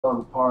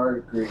on par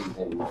degrees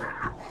anymore.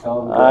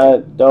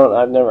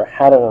 I've never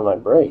had him in my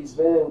breaks.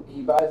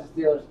 He buys the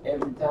Steelers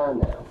every time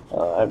now.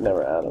 I've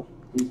never had him.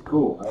 He's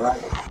cool. I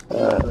like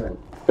him.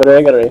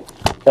 Good.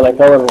 Can I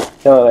call him?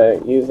 Can I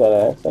use that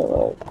accent?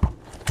 Like,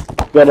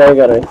 good.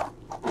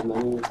 He's my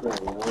new friend.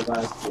 He only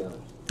buys Steelers.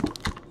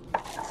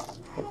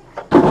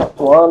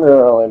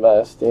 Wander only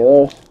buys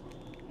Steelers.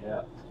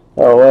 Yeah.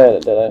 Oh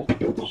wait, did I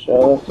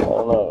show this? I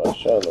don't know if I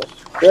showed this.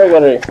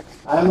 Good.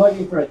 I'm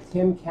looking for a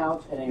Tim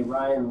Couch and a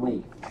Ryan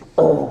Leaf.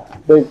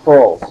 Big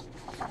pulls.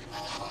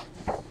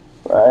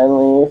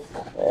 Ryan Leaf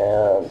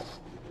and.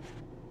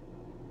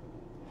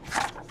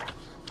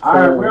 All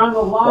right, we're on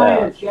the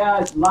Lions,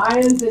 guys.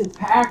 Lions and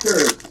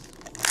Packers.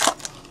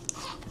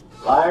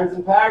 Lions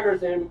and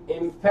Packers,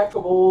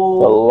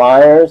 impeccable. The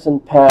Liars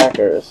and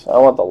Packers. I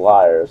want the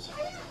Liars.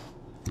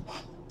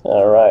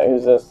 All right,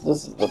 who's this?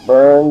 This is the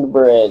Burned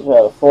Bridge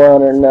out of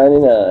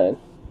 $499.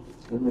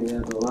 Then we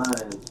have the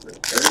Lions for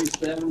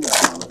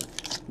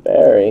 $37.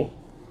 Barry.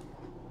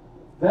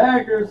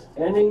 Packers,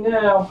 ending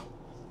now.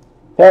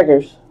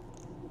 Packers.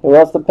 Who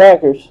wants the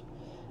Packers?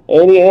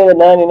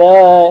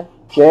 88/99.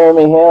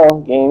 Jeremy Hill,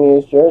 game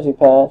used jersey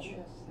patch.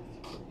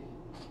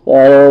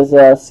 That is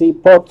C.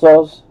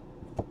 Pozos.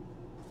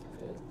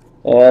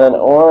 And an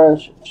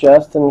orange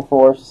Justin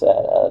Forsett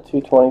out of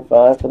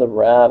 225 for the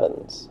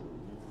Ravens.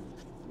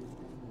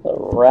 The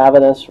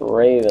Ravenous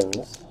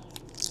Ravens.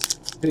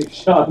 Big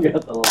Sean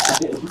got the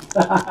Lions.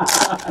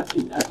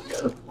 He's not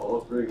gonna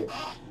pull friggin'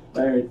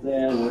 Barry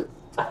Sanders.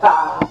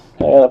 I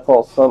gotta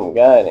pull some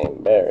guy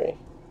named Barry.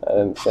 I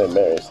didn't say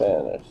Barry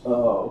Sanders.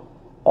 Oh.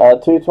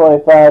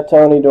 225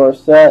 Tony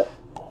Dorsett.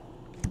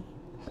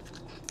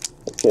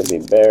 It could be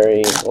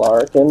Barry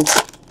Larkin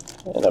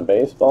in a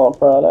baseball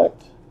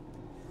product.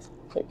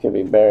 It could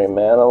be Barry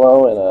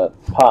Manilow in a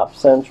Pop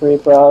Century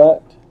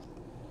product.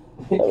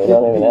 That we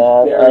don't even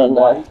have. I don't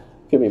know. It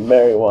could be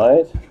Barry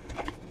White.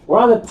 We're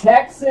on the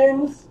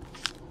Texans,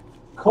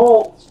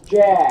 Colts,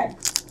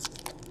 Jags.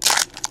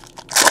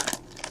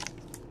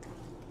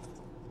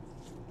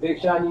 Big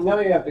Sean, you know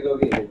you have to go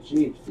get your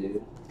Chiefs,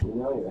 dude. You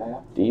know you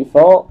have.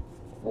 Default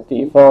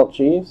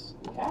Chiefs.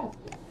 You have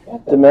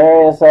to.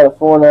 Demarius out of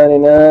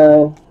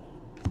 $4.99.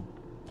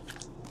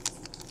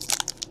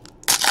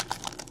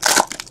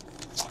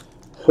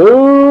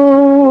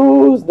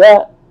 Who's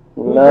that?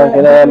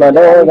 Knocking at my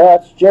door,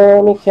 that's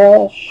Jeremy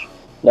Cash.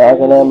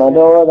 Knocking at my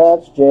door,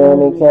 that's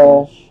Jeremy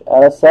Cash.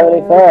 Out of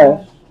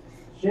 75.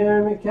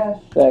 Jeremy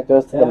Cash. That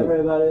goes to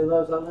Everybody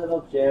loves a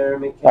little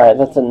Jeremy Cash. Alright,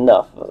 that's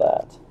enough of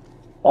that.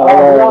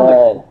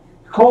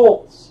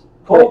 Colts,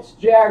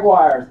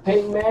 Jaguars.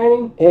 Peyton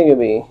Manning.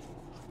 Higbee.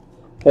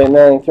 Peyton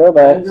Manning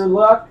throwbacks. Andrew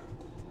Luck.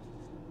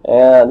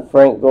 And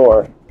Frank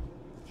Gore.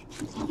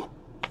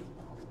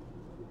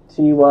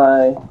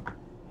 T.Y.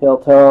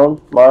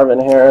 Hilton. Marvin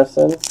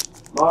Harrison.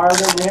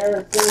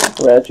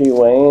 Reggie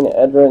Wayne.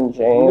 Edrin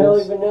James.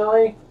 Millie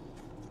Vanilli.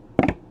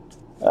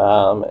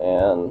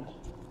 And,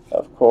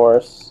 of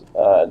course,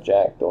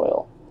 Jack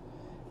Doyle.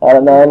 Out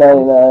of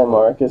 $9.99,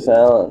 Marcus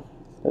Allen.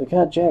 They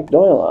got Jack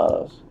Doyle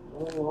autos.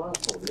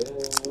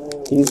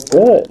 He's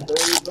good.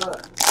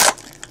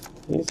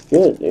 He's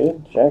good,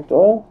 dude. Jack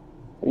Doyle?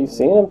 Have you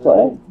seen him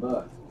play?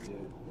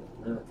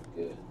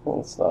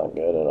 It's not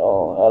good at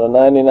all. Out of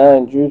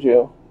 99,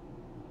 Juju.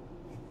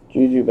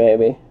 Juju,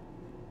 baby.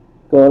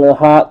 Going to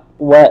hot,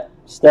 wet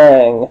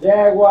Stang.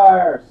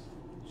 Jaguars.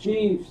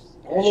 Chiefs.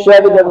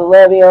 Chevy double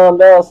Le'Veon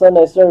Bell,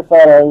 Sunday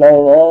certified out of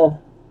 99.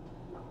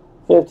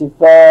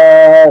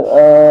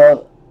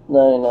 55,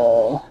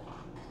 99.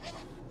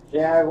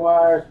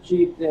 Jaguars,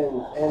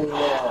 Chieftains, ending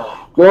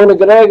now. Going to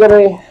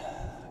Gregory.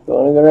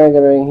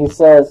 He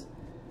says,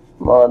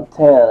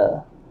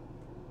 Montana.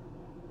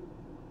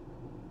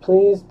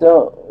 Please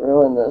don't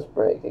ruin this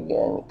break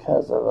again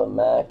because of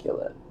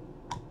immaculate.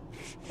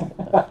 I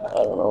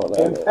don't know what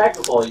that means.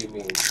 Impeccable, you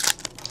mean?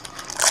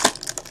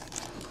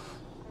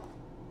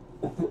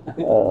 I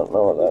don't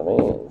know what that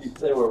means. You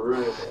say we're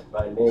ruining it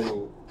by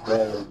naming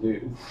random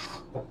dudes.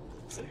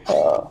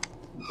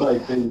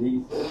 Like Vin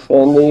Diesel.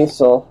 Vin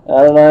Diesel.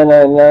 Out of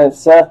 999,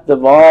 Seth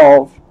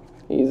Devolve.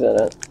 He's in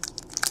it.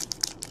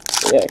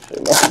 He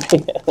actually might be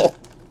in it.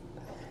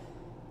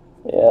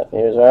 Yeah,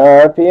 here's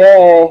our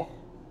RPA.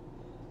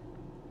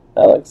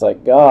 That looks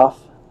like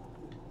Goff.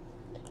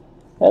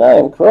 And I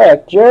am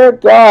correct. Jared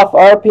Goff,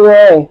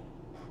 RPA.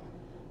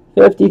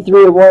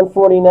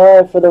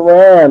 53/149 for the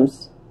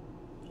Rams.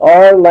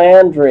 R.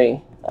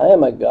 Landry. I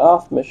am a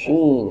Goff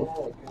machine.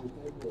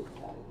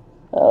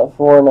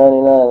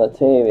 $4.99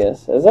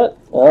 Latavius. Is it?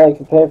 Well, he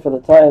can pay for the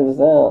Titans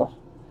now.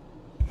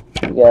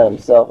 He got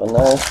himself a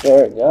nice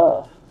Jared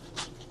Goff.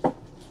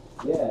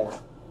 Yeah.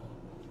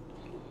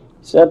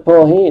 Said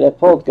pull heat. I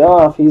pulled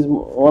Goff. He's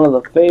one of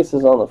the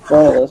faces on the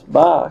front of this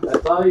box.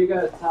 That's all you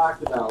guys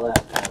talked about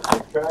last time. I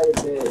tried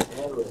a bit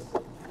and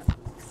listen.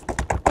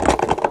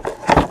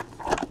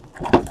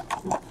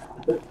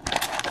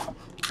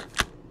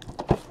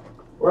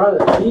 We're on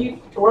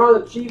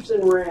the Chiefs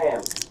and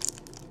Rams.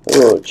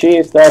 Ooh,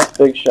 Chiefs, that's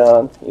Big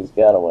Sean. He's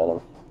got to win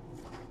them.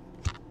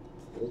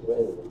 He's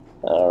winning them.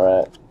 All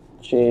right.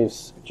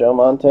 Chiefs. Joe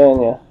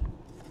Montana.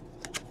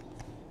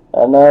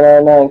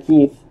 999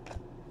 Keith.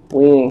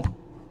 Weenie.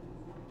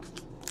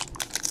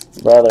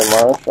 Brother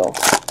Marshall.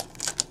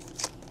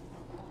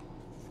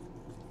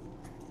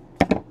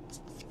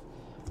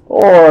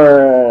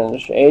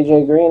 Orange.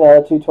 AJ Green out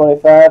of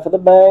 225 for the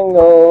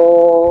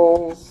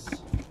Bengals.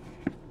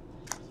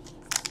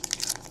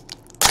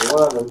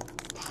 One.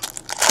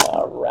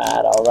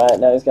 Alright.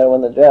 Now he's got to win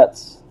the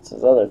Jets. It's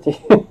his other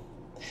team.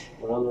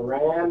 We're on the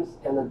Rams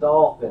and the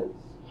Dolphins.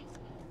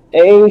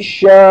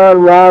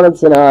 Sean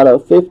Robinson auto,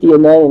 50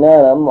 and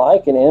 99. I'm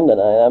liking him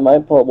tonight. I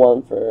might pull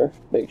one for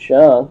Big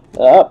Sean.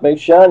 Oh, Big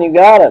Sean, you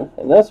got him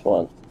in this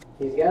one.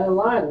 He's got a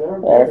line,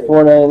 remember?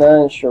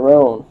 499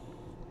 Sharon.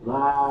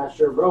 My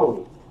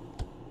Sharoni.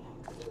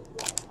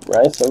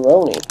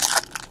 Rice-a-roni.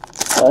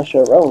 My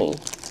Sharoni.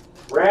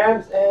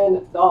 Rams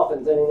and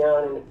Dolphins, ending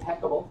now in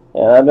impeccable.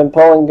 And I've been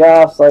pulling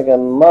Goffs like a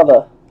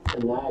mother.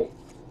 Tonight,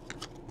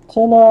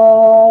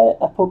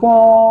 Apple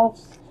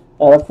Goffs.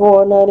 Out of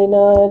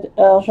 499,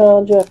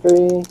 Alshon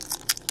Jeffrey.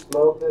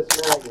 smoke this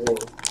magazine.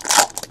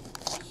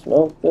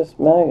 Smoke this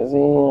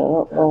magazine. I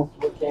don't know.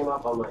 That's what came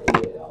up on my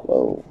email.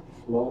 Whoa.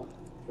 Smoke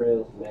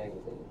Trails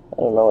magazine. I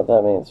don't know what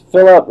that means.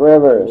 Phillip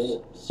Rivers.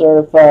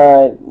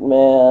 Certified,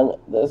 man.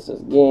 This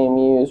is game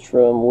used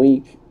from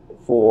week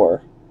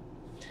 4.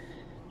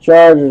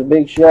 Chargers,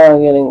 Big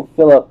Sean getting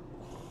Phillip.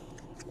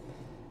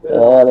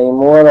 And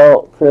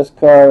Immortal, Chris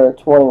Carter,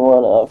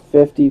 21 of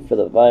 50 for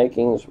the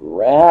Vikings.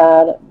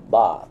 Rad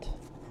Bot.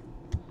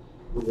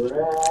 Red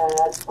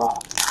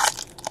Pop.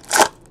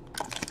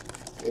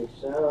 Big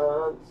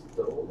Sean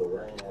stole the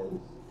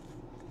Rams.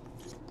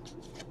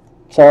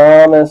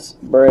 Thomas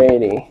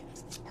Brady.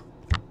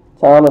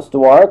 Thomas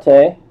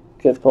Duarte.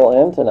 Could pull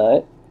him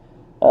tonight.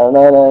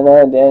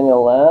 999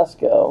 Daniel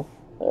Lasco.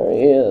 There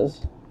he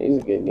is. He's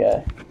a good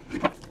guy.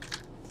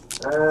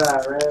 Rams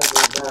are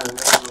done.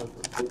 Rams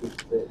for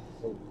 56.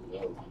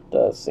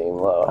 Does seem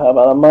low. How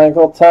about a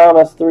Michael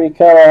Thomas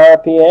 3-color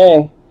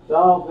RPA?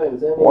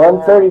 Dolphins,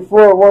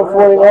 134,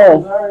 149.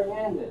 Dolphins already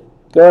ended.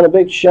 Going to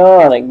Big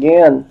Sean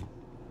again.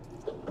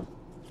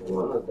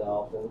 Won the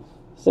Dolphins.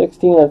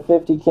 16 of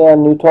 50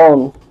 Cam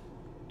Newton.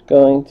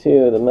 Going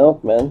to the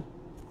Milkmen.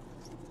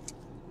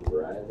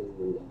 Riley.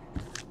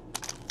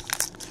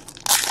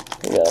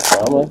 You got a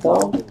problem with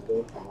that?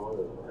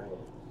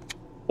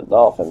 The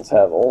Dolphins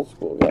have old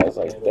school guys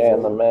like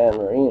Dan the Man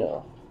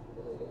Marino.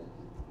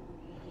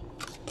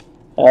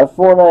 At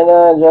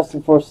 499,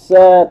 Justin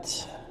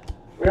Forsett.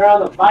 We're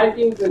on the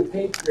Vikings and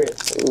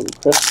Patriots. Ooh,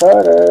 Chris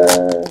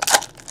Carter.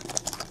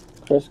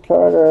 Chris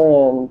Carter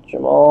and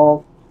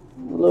Jamal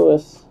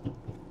Lewis.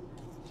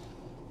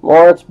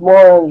 Moritz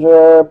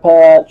Moringer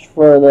patch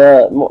for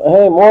the...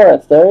 Hey,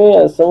 Moritz, there he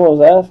is. Someone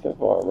was asking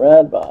for him.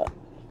 Radbot.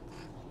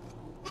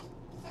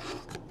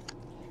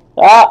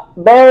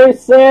 Barry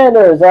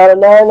Sanders out of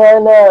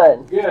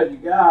 999. Good, you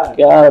got it.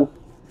 Got him.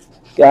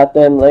 Got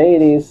them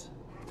ladies.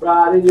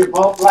 Riding your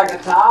boat like a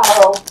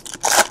Tahoe.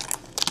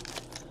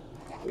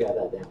 We got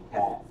that damn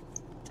cat.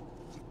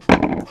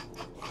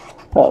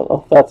 I don't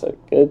know if that's a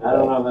good thing. I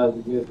don't know if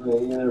that's a good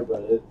thing either,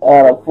 but it's...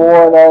 Out of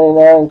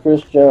 499,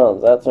 Chris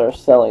Jones. That's our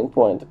selling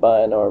point to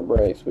buying our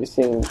breaks. We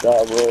sing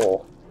Ja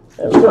Rule.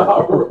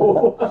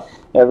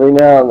 Every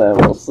now and then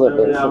we'll slip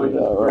in some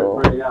Ja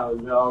Rule. Bring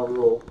out Ja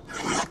Rule.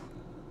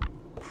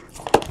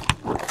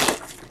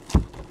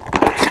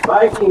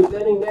 Vikings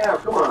ending now.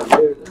 Come on,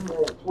 dude.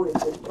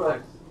 26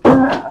 bucks.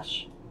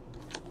 Gosh.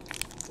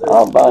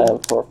 I'll buy them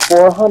for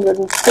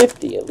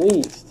 450 at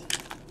least.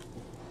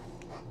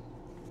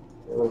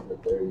 It was for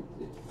 32.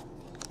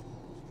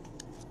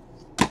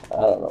 I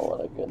don't know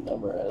what a good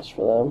number is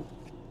for them.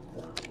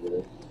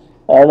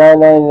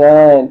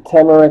 999,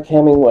 Temerick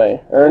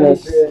Hemingway.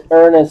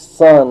 Ernest's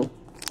son.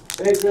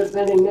 Patriots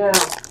ending now.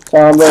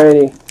 Tom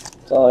Brady.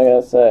 That's all I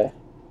gotta say.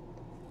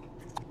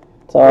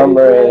 Tom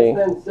Brady.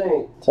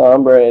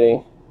 Tom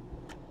Brady.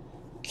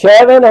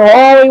 Kevin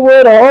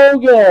Hollywood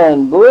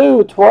Hogan.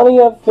 Blue, 20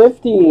 of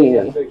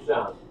 50. Big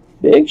Sean.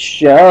 Big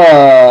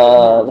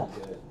Sean.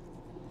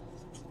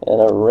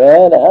 And a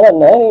red out of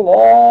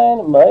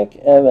 99, Mike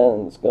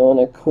Evans. Going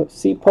to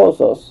C.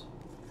 Pozos.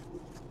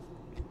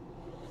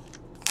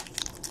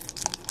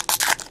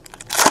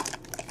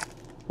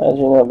 How'd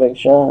you know Big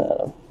Sean had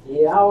him?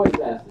 He always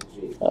has the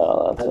Chiefs.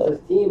 Oh, that's his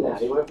team now.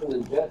 He went from the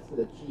Jets to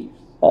the Chiefs.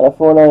 Out of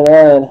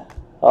 499,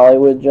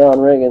 Hollywood John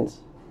Riggins.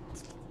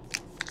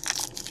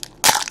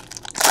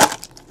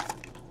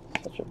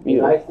 Such a He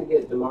beauty. likes to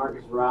get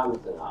Demarcus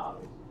Robinson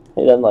out.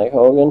 He doesn't like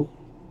Hogan.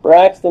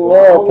 Braxton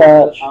Miller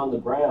patch. On the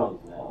Browns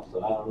now,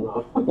 so I don't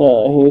know.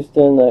 No,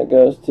 Houston, that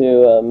goes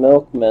to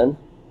Milkmen.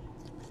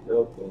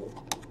 Okay.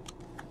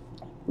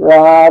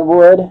 Rod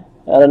Wood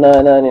out of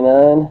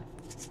 999.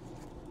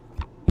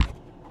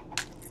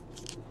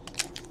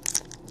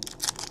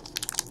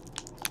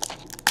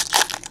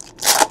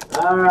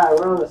 Alright,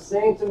 we're on the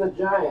Saints and the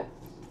Giants.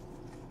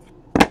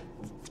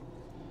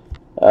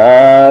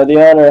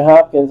 DeAndre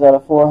Hopkins out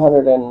of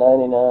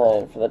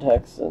 499 for the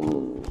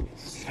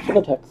Texans. For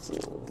the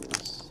Texans.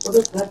 For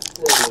the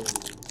Texans.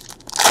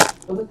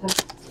 For the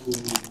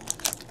Texans.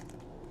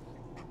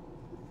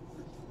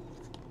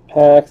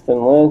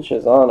 Paxton Lynch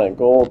is on a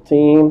gold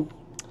team.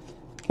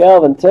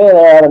 Calvin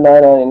Taylor out of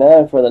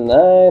 999 for the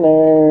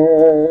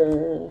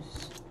Niners.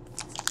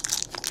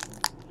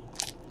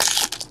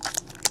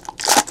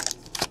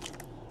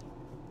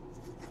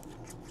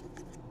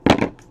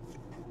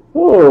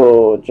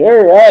 Ooh,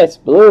 Jerry Rice,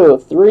 blue,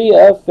 3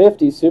 of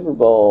 50 Super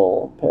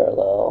Bowl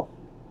parallel.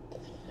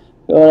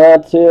 Going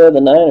out to the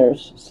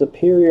Niners,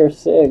 Superior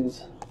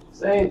Sigs.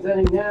 Saints,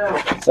 any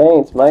now?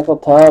 Saints, Michael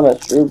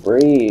Thomas, Drew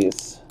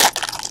Brees,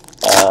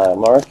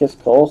 Marcus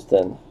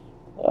Colston,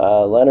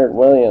 Leonard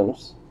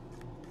Williams,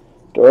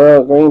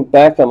 Doro Green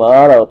Beckham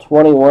auto,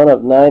 21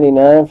 of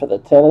 99 for the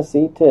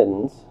Tennessee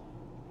Titans.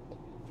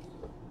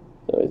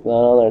 So he's not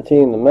on their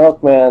team. The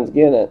Milkman's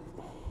getting it.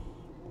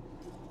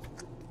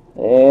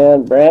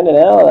 And Brandon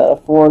Allen out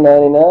of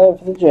 4.99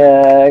 for the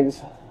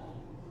Jags.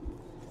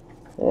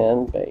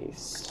 And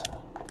base.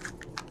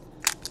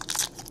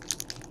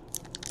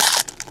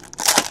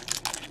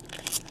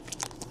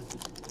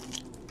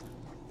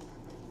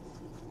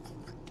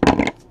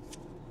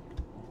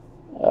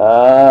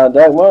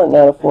 Doug Martin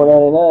out of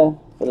 4.99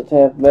 for the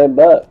Tampa Bay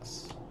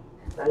Bucks.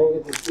 I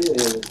didn't get to see it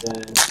the other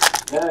time.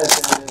 Guys,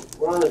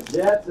 we're on the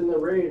Jets and the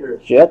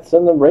Raiders. Jets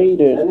and the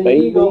Raiders, and the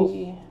baby. Eagles.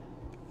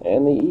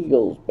 And the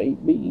Eagles,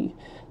 baby.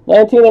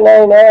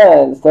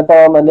 19.99. Step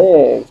on my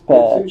Diggs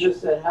patch. You just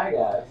said hi,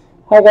 guys.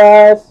 Hi,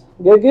 guys.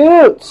 Good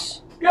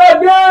goots. Good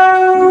news!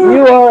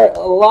 You are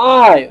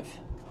alive.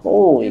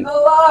 Holy. He's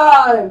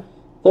alive!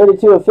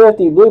 32 of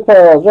 50. Blue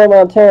Pearls. Joe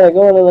Montana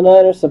going to the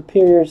Niners.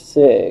 Superior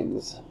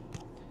Sigs.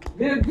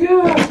 Good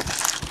news!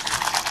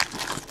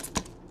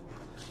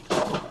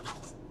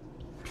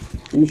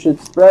 You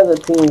should spread the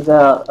teams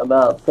out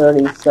about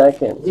 30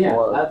 seconds. Yeah,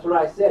 more. that's what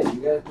I said.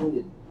 You guys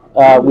need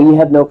to... We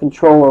have no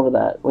control over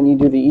that when you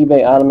do the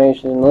eBay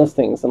automation and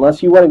listings.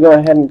 Unless you want to go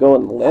ahead and go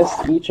and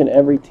list each and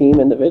every team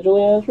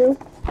individually, Andrew,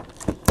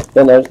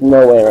 then there's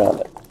no way around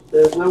it.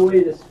 There's no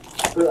way to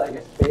put like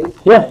a space?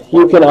 Yeah,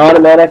 you can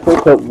automatically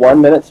put 1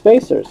 minute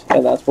spacers,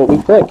 and that's what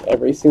we click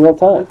every single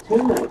time.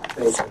 2 minute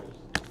spacers.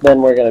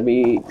 Then we're going to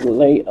be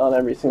late on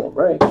every single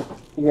break.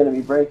 You're going to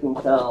be breaking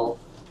till,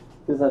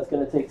 because that's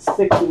going to take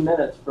 60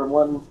 minutes for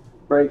one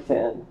break to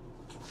end.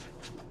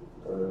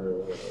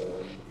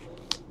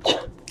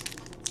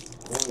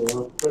 Can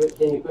you put it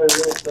a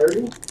minute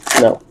 30?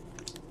 No.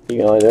 You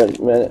can only do it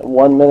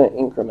 1 minute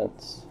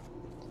increments.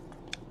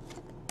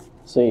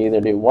 So you either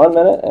do 1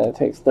 minute and it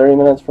takes 30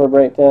 minutes for a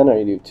break to end, or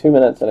you do 2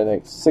 minutes and it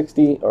takes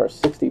 60 or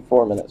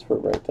 64 minutes for a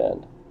break to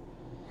end.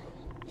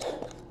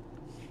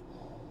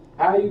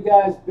 How you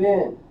guys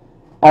been?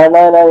 Out of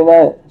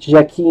 9.99,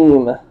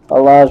 Jakeem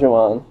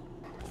Olajuwon.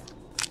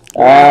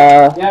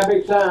 Yeah,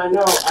 Big Sean, I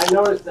know. I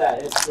noticed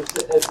that.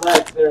 It's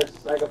like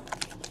there's like a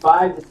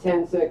 5 to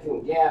 10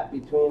 second gap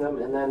between them,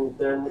 and then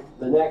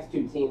the next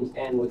two teams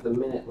end with a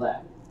minute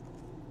left.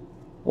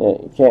 Yeah,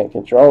 you can't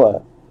control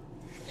that.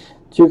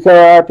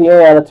 2-color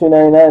RPA out of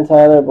 2.99,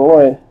 Tyler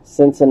Boyd.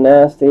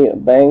 Cincinnati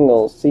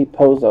Bengals, C.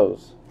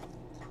 Pozos.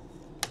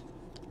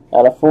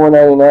 Out of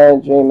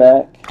 4.99, J.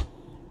 Mac.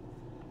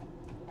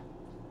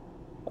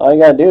 All you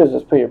gotta do is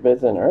just put your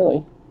bids in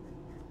early.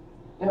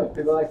 Yeah, but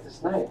people like to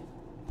snipe.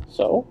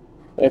 So,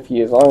 as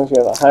long as you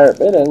have a higher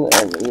bid in,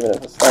 and even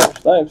if it's sniper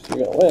snipes, you're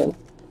gonna win.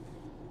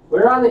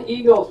 We're on the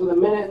Eagles with a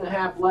minute and a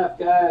half left,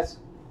 guys.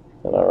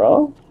 Am I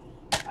wrong?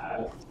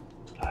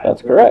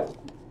 That's correct.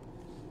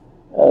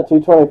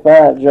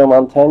 225, Joe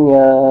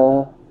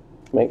Montana,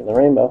 making the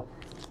rainbow.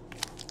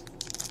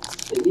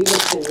 The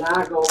Eagles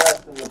cannot go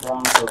less than the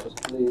Broncos,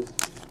 please.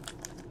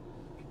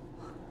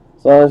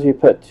 As long as you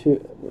put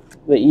two.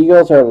 The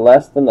Eagles are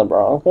less than the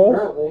Broncos?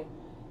 Currently.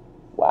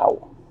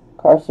 Wow.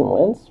 Carson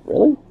Wentz?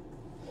 Really?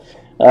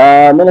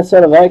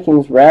 Minnesota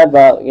Vikings,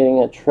 Radbot getting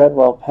a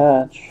Treadwell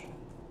patch.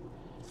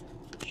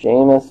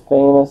 Jameis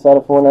Famous out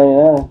of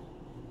 4.99.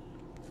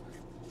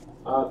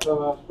 So I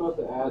was supposed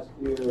to ask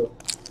you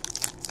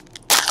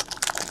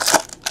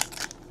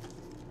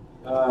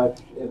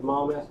if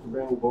Mom has to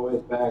bring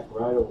boys back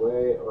right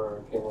away,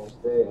 or can they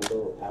stay a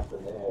minute after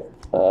the hair?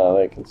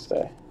 They can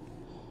stay.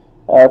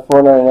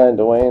 4.99,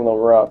 Dwayne The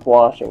Rock,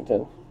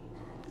 Washington.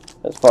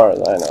 As far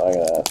as I know, I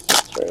gotta ask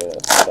this straight in.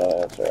 Don't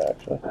answer,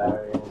 actually. I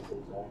already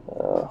answered,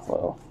 sorry.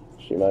 Well,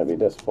 she might be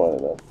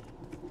disappointed then.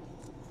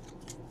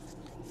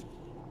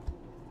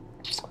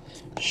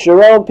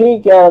 Sharon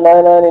Peak out of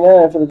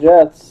 9.99 for the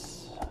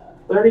Jets.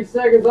 30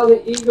 seconds on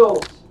the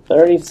Eagles.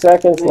 30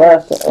 seconds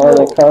left on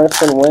the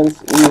Carson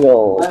Wentz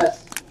Eagles.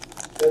 Less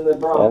than the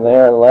Broncos. And they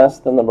are less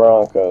than the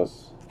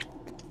Broncos.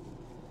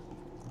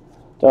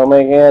 Don't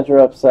make Andrew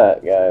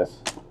upset, guys.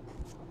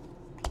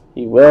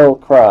 He will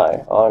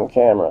cry on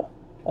camera.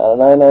 Out of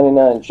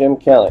 9.99, Jim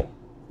Kelly.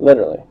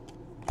 Literally.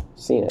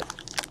 Seen it.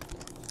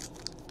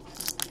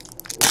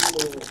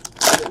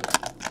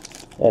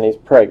 And he's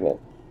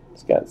pregnant.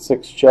 He's got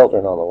 6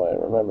 children on the way.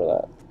 Remember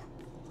that.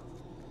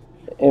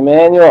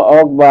 Emmanuel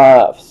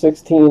Ogba,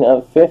 16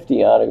 of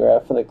 50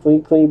 autograph for the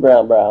Clee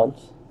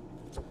Browns.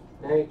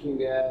 Thank you,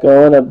 guys.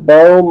 Going to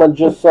Bo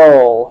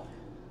Majasol.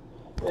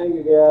 Thank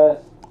you, guys.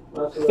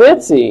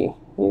 Fitzy.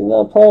 He's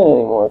not playing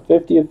anymore.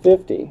 50 of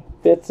 50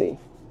 Fitzy.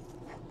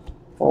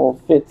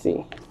 Old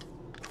Fitzy.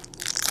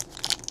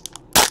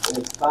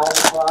 It's 5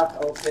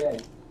 o'clock, okay.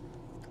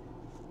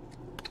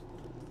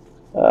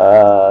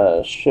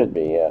 Should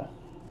be, yeah.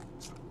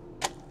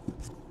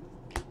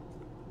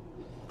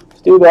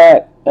 Stu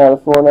back out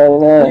of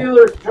 $4.99.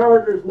 Steelers,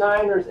 Chargers,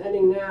 Niners,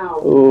 ending now.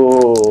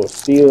 Ooh,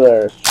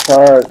 Steelers,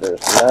 Chargers,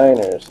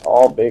 Niners,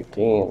 all big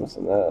teams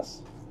in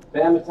this.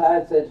 Bama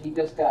Tide says he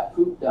just got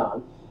pooped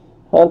on.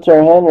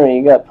 Hunter Henry,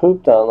 you got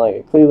pooped on like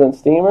a Cleveland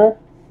steamer?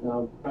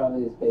 No,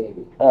 probably his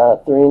baby.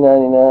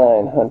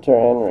 $3.99, Hunter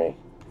Henry.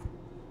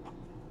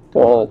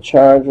 Going to the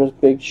Chargers,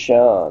 Big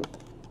Sean.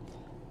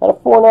 Out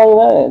of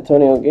 $4.99,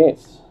 Antonio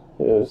Gates,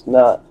 who's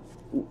not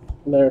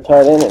better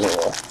tight end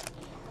anymore.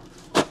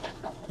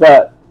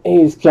 But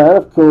he's kind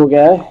of a cool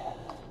guy.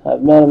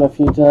 I've met him a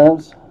few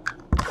times.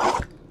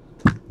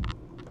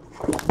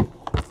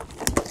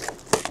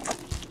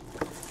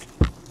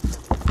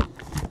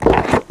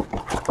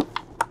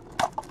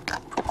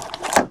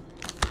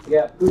 He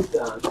got pooped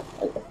on.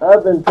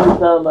 I've been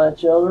pooped on by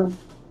children.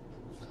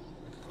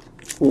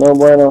 No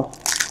bueno.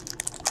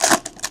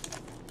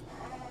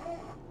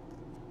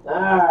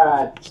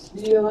 Alright,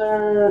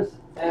 Steelers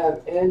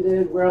have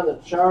ended. We're on the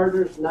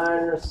Chargers,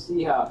 Niners,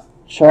 Seahawks.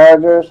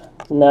 Chargers,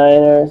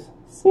 Niners,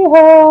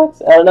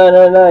 Seahawks. Out of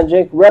 $9.99,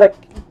 Jake Reddick.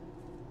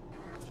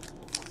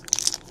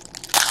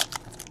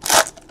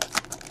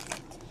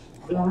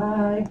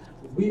 I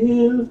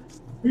will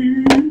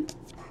be.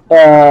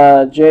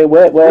 Jay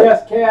Witt.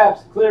 Yes,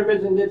 Caps. Clear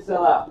Vision did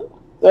sell out.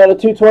 Out of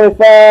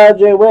 $2.25,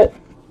 Jay Witt.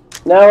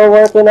 Now we're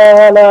working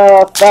on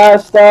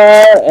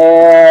 5-star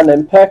and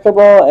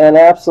impeccable and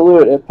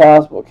absolute, if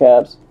possible,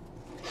 Caps.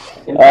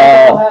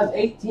 Impeccable has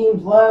 8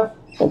 teams left.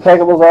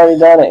 Impeccable's already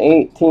done at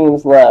 8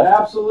 teams left.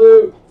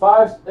 Absolute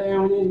 5,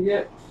 and we need to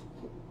get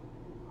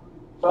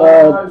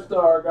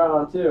 5-star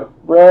gone too.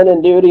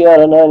 Brandon Duty out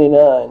of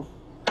 99.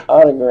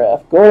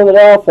 Autograph. Going to the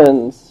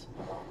Dolphins.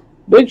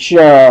 Big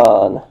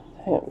Sean.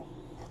 Damn.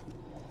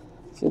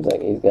 Seems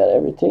like he's got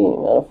every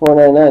team. Out of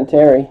 $4.99,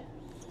 Terry.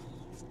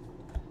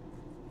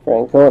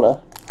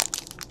 Francona.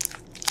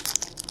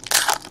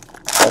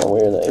 Kind of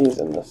weird that he's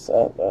in this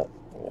set, but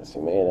I guess he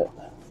made it.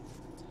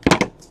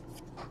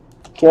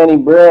 Kenny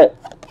Britt.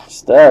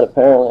 Stud,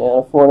 apparently, out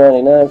of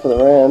 $4.99 for the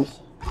Rams.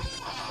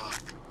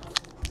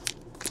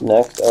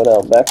 Next,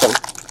 Odell Beckham.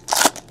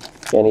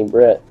 Kenny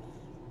Britt.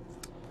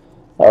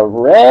 A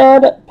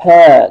red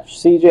patch.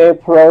 CJ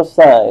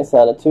Procise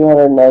out of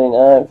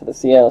 $299 for the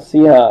Seattle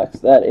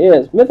Seahawks. That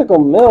is Mythical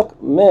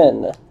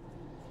Milkmen.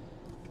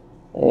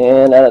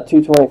 And out of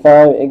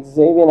 $225,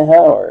 Xavier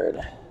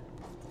Howard.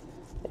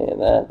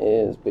 And that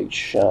is Big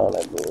Sean,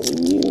 I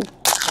believe.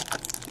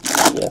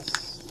 Yes.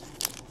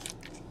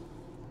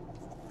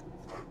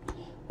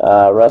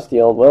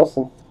 Rusty Old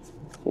Wilson.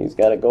 He's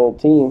got a gold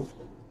team.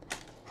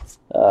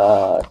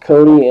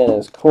 Cody and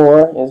his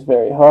core is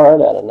very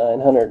hard out of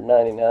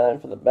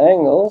 $999 for the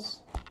Bengals.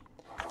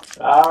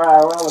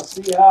 Alright, we're on the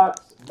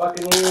Seahawks,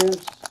 Buccaneers,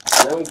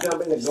 and then we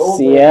jump into Gold.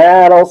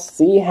 Seattle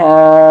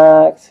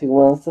Seahawks. Who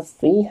wants the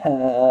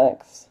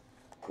Seahawks?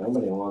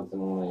 Nobody wants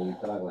them when you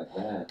talk like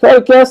that.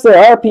 Cody Kessler,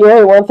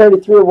 RPA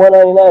 133 of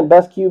 199.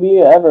 Best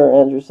QB ever,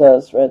 Andrew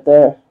says right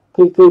there.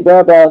 Clee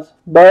Brown Bounce.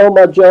 Bo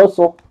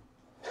Majosel.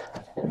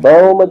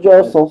 Bo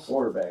Majosel.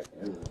 Quarterback.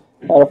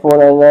 Out of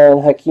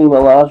 $4.99, Hakeem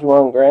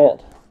Olajuwon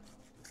Grant.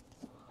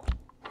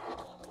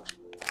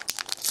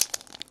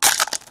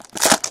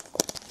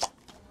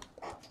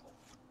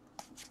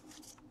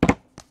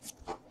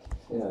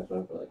 Yeah, I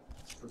went for like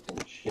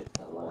freaking shit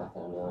that last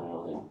time. Now I'm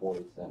only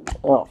 47.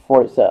 Oh,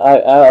 47.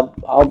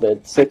 I'll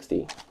bid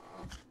 60.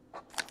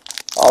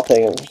 I'll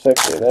take him for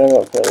 60. Then I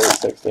go for at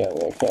least 60. I'm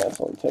gonna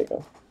cancel and take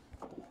him.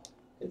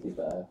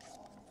 55.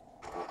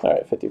 All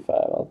right, 55.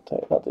 I'll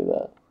do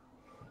that.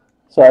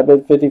 So I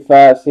bid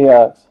 55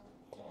 Seahawks.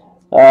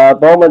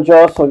 Bowman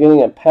Josel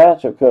getting a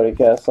patch of Cody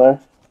Kessler.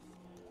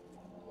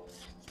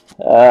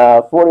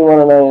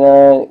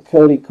 41.99.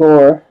 Cody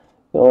Core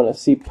going to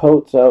see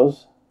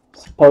Pozos.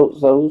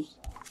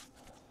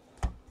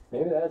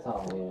 Maybe that's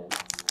Halloween.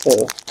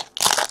 Who?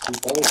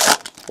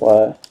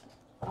 Why?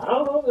 I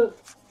don't know.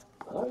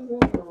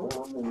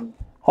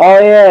 Oh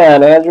yeah,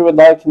 and Andrew would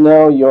like to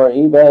know your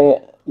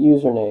eBay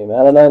username.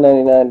 Out of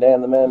 $9.99,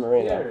 Dan the Man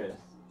Marino. Curious.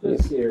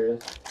 Just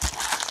curious.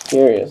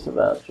 Curious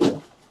about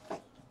you.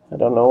 I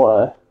don't know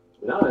why.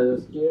 No, I'm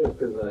just curious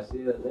because I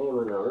see that name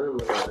in the room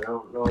and I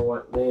don't know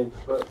what name to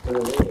put for the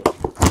name.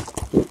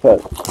 You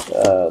put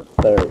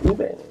their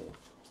eBay name.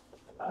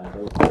 I don't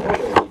know their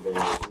eBay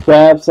name.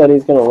 Crab said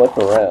he's going to look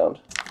around.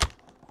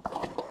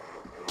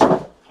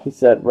 He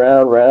said,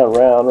 round, round,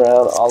 round,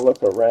 round, I'll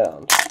look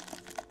around.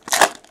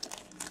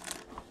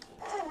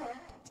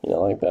 You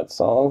don't like that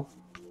song?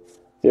 Have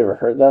you ever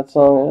heard that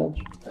song,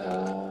 Ange?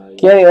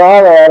 Kenny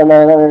Lala out of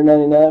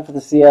 $999 for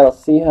the Seattle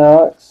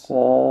Seahawks.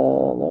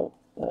 No.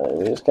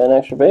 We just got an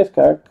extra base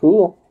card.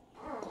 Cool.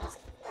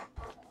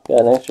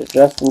 Got an extra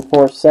Justin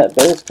Forsett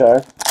base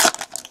card.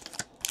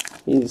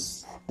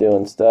 He's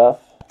doing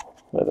stuff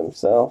with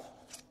himself.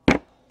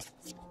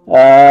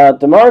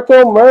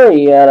 DeMarco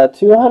Murray out of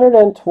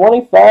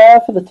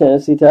 225 for the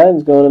Tennessee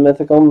Titans, going to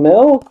Mythical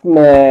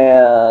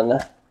Milkman.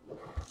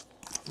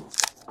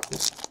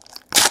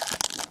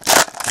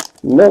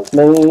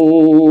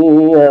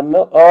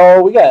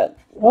 Oh, we got,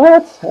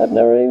 what? I've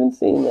never even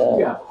seen that.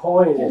 You got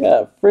pointed. We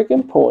got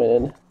freaking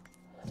pointed.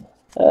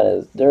 That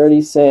is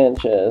Dirty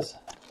Sanchez.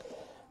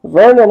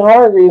 Vernon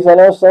Hargreaves, I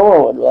know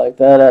someone would like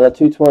that out of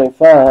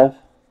 225.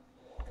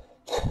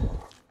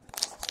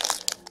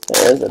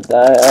 There's a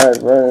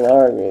die-hard Vernon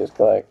Hargreaves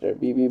collector,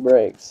 BB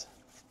Breaks.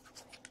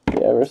 If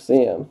you ever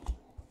see him,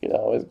 you can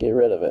always get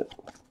rid of it.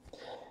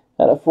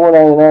 Out of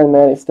 499,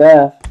 Matty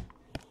Staff.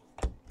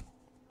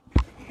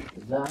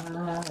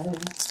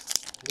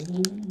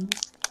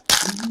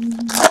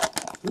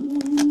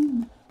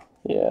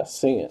 Yeah,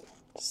 sing it.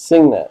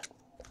 Sing that.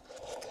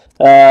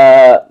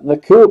 The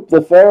Coop,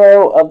 the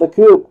Pharaoh of the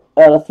Coop,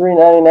 out of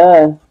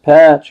 399.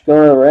 Patch,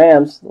 going to the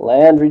Rams,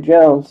 Landry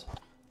Jones.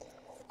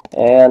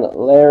 And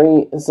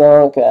Larry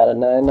Zonk out of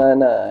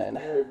 999.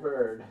 Larry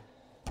Bird.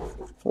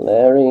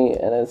 Larry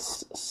and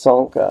it's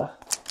Sonka.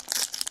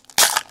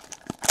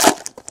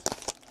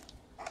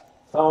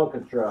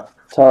 Tonka truck.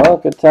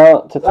 Tonka.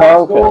 Top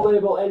gold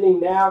label ending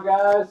now,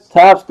 guys.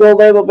 Topps Gold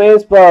Label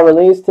Baseball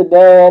released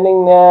today,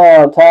 ending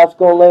now. Topps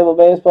Gold Label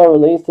Baseball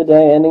released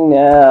today, ending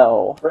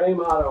now. Frame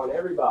auto in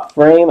every box.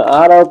 Frame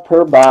auto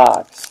per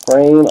box.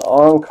 Frame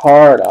on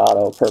card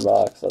auto per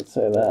box. Let's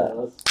say that.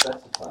 Yeah, let's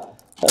specify.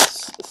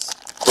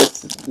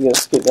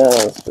 Let's get down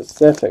to the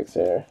specifics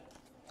here.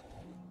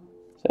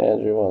 So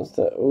Andrew wants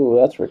to. Ooh,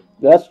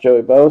 that's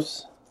Joey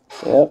Bose.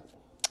 Yep.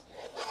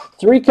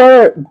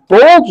 3-color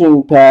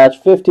bulging patch,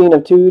 15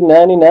 of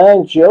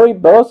 299. Joey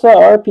Bosa,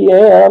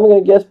 RPA, and I'm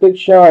going to guess Big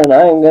Sean, and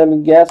I am going to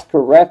be guessed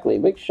correctly.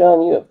 Big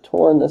Sean, you have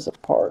torn this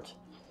apart.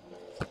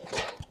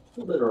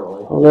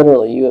 Literally.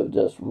 Literally, you have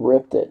just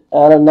ripped it.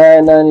 Out of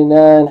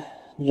 999,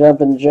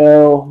 Jumpin'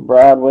 Joe,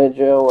 Broadway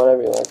Joe,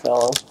 whatever you want to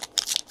call him.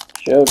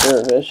 Joe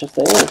Dervicius.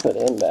 They need to put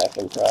him back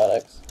in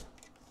products,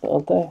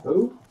 don't they?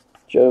 Who?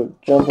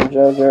 Jumpin'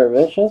 Joe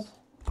Dervicius.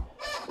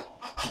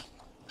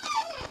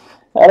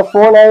 Out of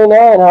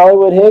 499,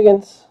 Hollywood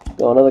Higgins.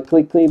 Going to the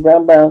Clee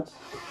Brown Browns.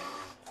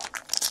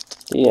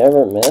 Do you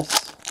ever miss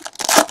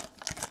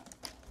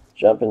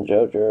Jumpin'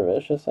 Joe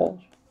Dervicius,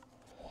 Edge?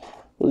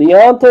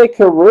 Leonte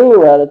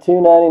Carew out of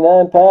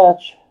 299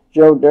 patch.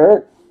 Joe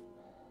Dirt.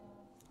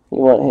 You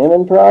want him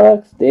in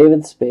products?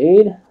 David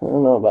Spade? I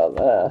don't know about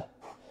that.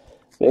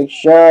 Big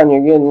Sean,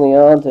 you're getting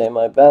Leonte,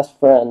 my best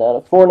friend. Out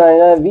of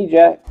 499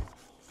 V-Jack.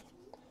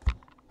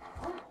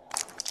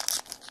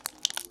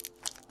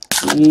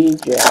 E.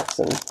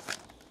 Jackson.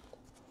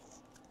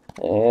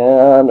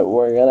 And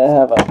we're going to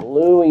have a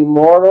Blue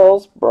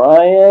Immortals,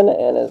 Brian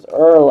and his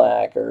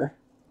Urlacher.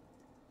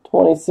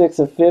 26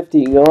 of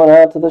 50 going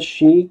out to the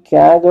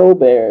Chicago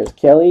Bears.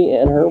 Kelly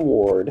and her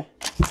Ward.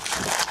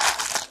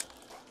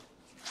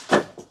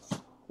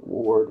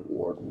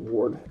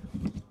 Ward.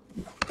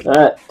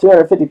 Alright,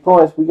 250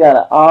 points. We got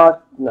an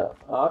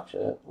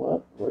auction it.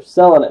 What? We're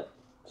selling it.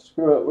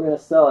 Screw it. We're going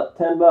to sell it.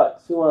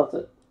 $10. Who wants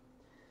it?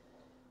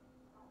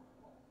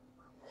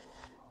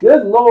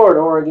 Good Lord,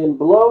 Oregon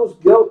blows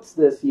goats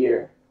this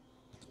year.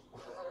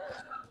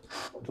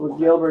 That's what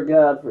Gilbert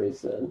Godfrey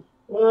said.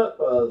 What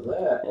was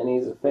that? And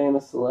he's a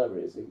famous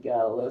celebrity, so you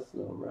gotta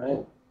listen to him,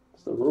 right?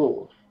 It's the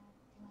rule.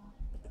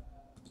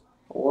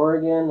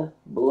 Oregon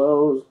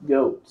blows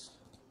goats.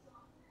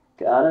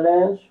 Got it,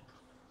 Ange?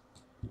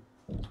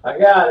 I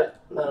got it.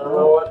 I don't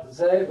know what to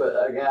say, but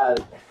I got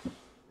it.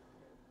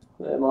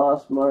 They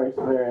lost Marcus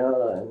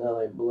Mariota, and now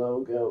they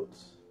blow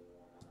goats.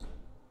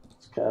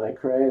 Kind of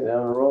crazy. I'm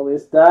going to roll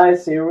these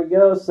dice. Here we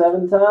go.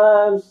 7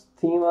 times.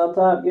 Team on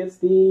top gets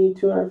the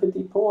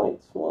 250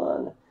 points.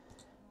 1,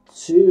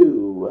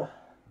 2,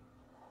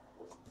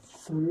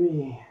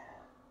 3,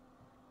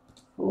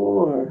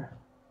 4,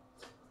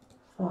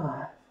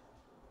 5,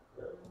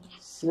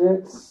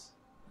 6,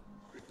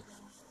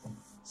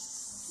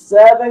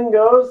 7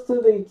 goes to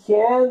the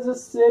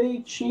Kansas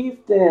City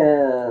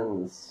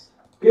Chieftains.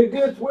 Good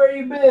goods, where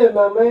you been,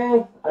 my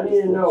man? I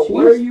need to know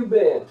where you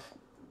been.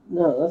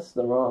 No, that's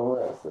the wrong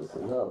list. This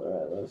is not the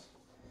right list.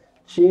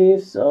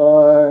 Chiefs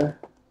are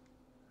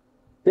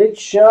Big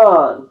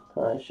Sean.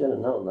 I should have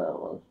known that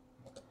one.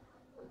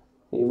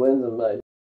 He wins them by